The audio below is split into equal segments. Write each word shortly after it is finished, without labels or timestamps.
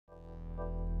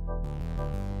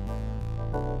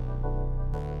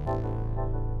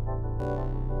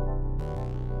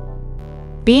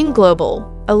BEEM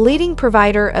Global, a leading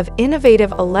provider of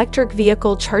innovative electric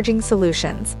vehicle charging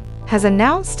solutions, has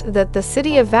announced that the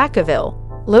city of Vacaville,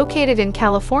 located in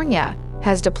California,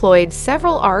 has deployed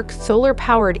several ARC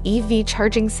solar-powered EV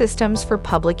charging systems for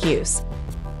public use.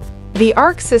 The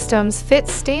ARC systems fit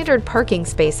standard parking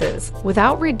spaces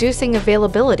without reducing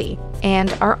availability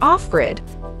and are off-grid,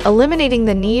 eliminating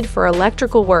the need for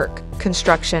electrical work,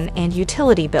 construction, and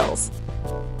utility bills.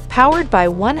 Powered by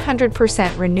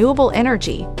 100% renewable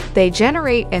energy, they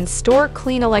generate and store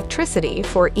clean electricity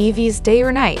for EVs day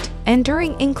or night and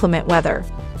during inclement weather.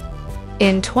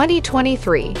 In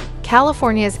 2023,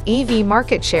 California's EV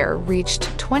market share reached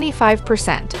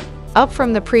 25%, up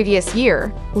from the previous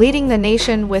year, leading the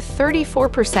nation with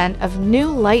 34% of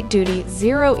new light-duty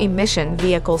zero-emission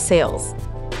vehicle sales.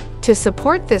 To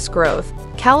support this growth,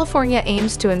 California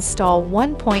aims to install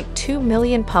 1.2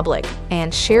 million public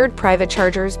and shared private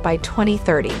chargers by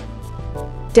 2030.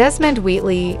 Desmond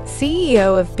Wheatley,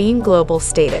 CEO of BEEM Global,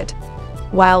 stated,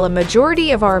 "While a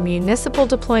majority of our municipal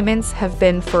deployments have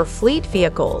been for fleet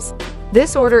vehicles,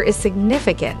 this order is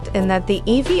significant in that the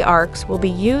EV ARCs will be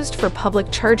used for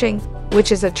public charging,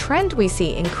 which is a trend we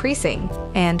see increasing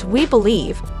and, we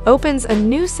believe, opens a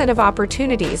new set of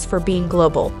opportunities for BEEM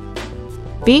Global."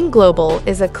 BEEM Global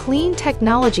is a clean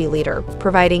technology leader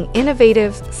providing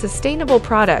innovative, sustainable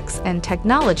products and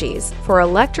technologies for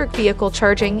electric vehicle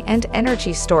charging and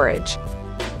energy storage.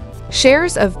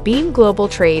 Shares of BEEM Global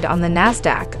trade on the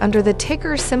NASDAQ under the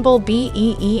ticker symbol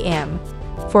BEEM.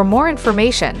 For more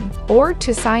information or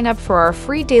to sign up for our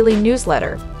free daily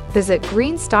newsletter, visit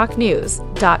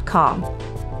greenstocknews.com.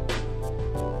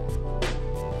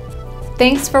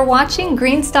 Thanks for watching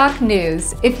Greenstock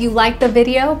News. If you liked the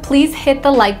video, please hit the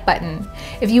like button.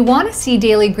 If you want to see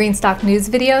daily Greenstock News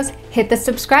videos, hit the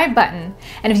subscribe button.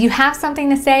 And if you have something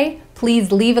to say,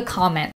 please leave a comment.